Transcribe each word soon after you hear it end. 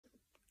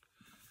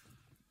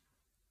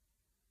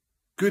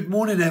Good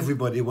morning,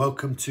 everybody.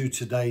 Welcome to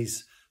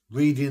today's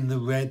Reading the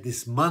Red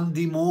this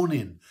Monday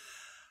morning.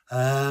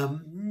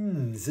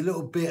 It's a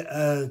little bit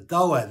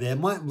dull out there. It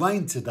might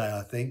rain today,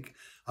 I think.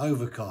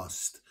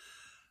 Overcast.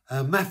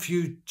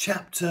 Matthew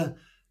chapter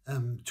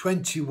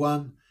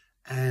 21,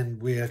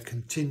 and we are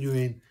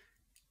continuing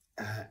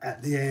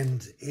at the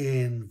end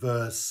in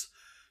verse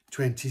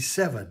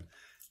 27.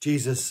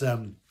 Jesus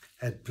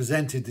had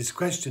presented this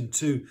question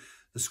to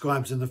the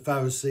scribes and the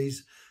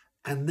Pharisees,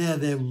 and there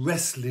they're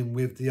wrestling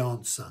with the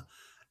answer.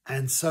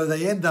 And so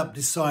they end up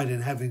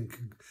deciding, having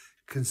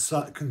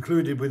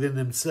concluded within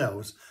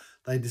themselves,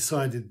 they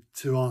decided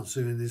to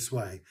answer in this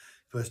way.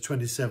 Verse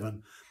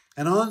 27,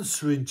 and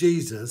answering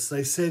Jesus,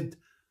 they said,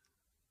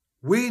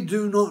 "We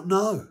do not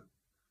know."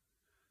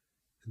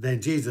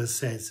 Then Jesus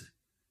says,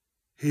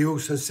 he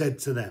also said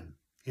to them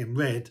in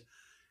red,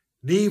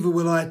 "Neither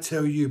will I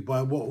tell you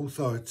by what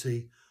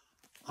authority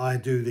I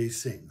do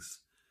these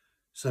things."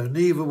 So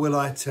neither will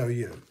I tell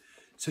you.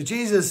 So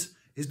Jesus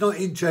is not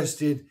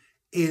interested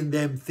in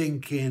them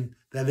thinking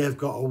that they've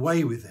got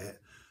away with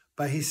it,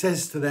 but he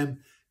says to them,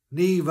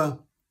 "Neither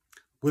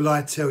will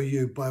I tell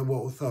you by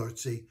what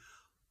authority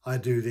I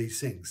do these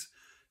things."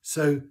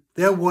 So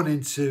they're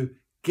wanting to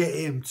get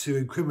him to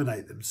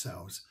incriminate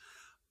themselves.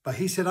 But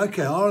he said,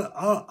 "Okay,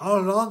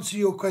 I'll answer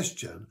your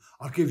question.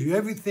 I'll give you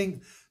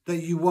everything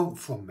that you want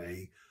from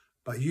me,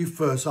 but you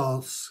first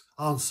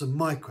answer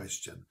my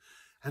question."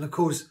 And of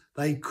course,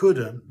 they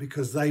couldn't,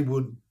 because they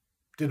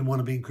didn't want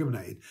to be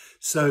incriminated.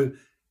 So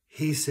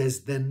he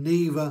says, "Then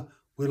neither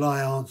will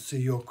I answer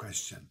your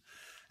question."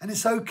 And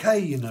it's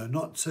okay,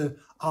 not to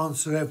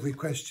answer every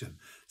question.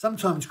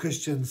 Sometimes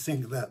Christians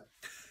think that,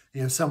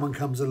 someone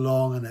comes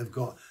along and they've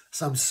got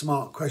some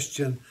smart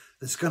question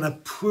that's going to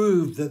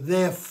prove that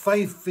their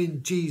faith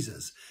in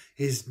Jesus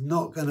is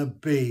not going to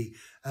be,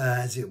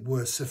 as it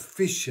were,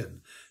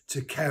 sufficient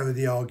to carry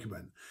the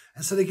argument.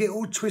 And so they get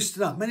all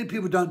twisted up. Many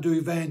people don't do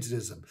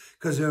evangelism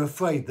because they're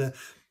afraid that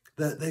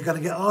they're going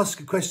to get asked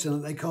a question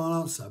that they can't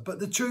answer. But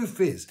the truth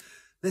is,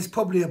 there's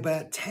probably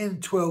about 10,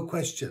 12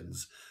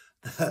 questions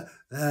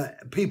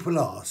that people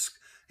ask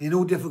in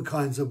all different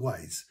kinds of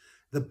ways.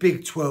 The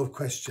big 12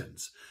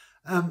 questions.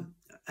 And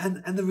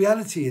the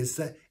reality is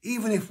that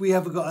even if we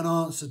haven't got an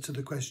answer to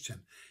the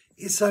question,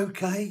 it's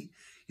okay.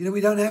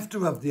 We don't have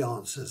to have the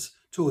answers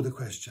to all the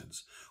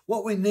questions.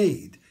 What we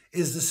need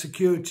is the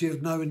security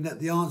of knowing that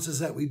the answers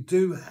that we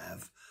do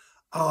have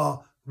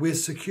we're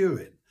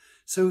securing.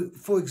 So,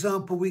 for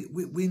example,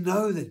 we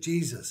know that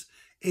Jesus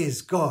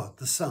is God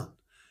the Son.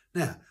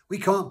 Now, we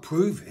can't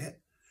prove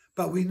it,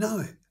 but we know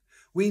it.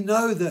 We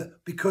know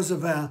that because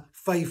of our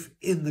faith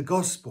in the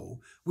gospel,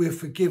 we're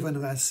forgiven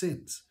of our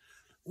sins.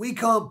 We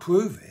can't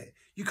prove it.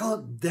 You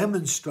can't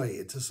demonstrate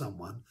it to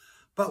someone,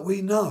 but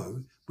we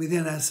know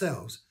within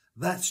ourselves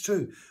that's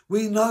true.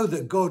 We know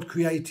that God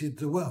created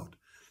the world.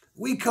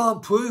 We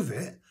can't prove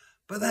it,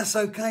 but that's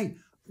okay.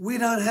 We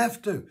don't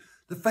have to.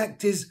 The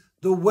fact is,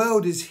 the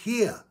world is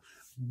here.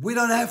 We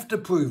don't have to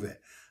prove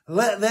it.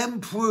 Let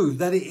them prove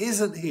that it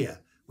isn't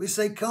here, which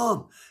they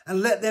can't. And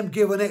let them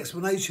give an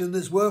explanation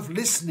that's worth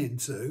listening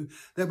to,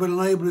 that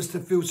will enable us to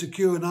feel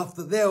secure enough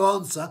that their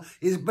answer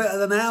is better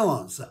than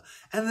our answer.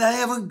 And they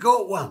haven't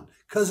got one,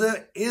 because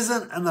there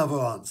isn't another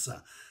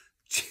answer.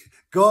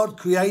 God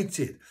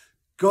created.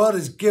 God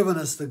has given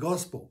us the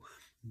gospel.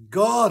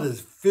 God has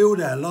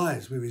filled our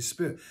lives with his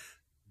Spirit.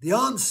 The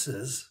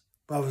answers,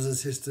 brothers and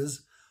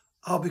sisters,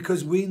 are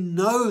because we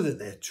know that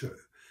they're true.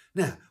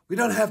 Now, we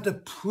don't have to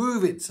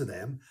prove it to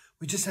them.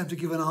 We just have to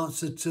give an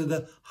answer to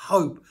the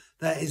hope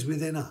that is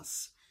within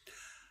us.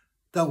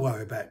 Don't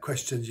worry about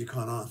questions you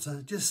can't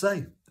answer. Just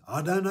say,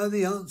 "I don't know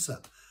the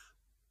answer,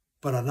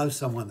 but I know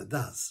someone that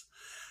does."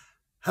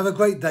 Have a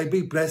great day.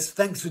 Be blessed.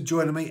 Thanks for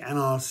joining me, and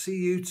I'll see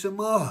you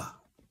tomorrow.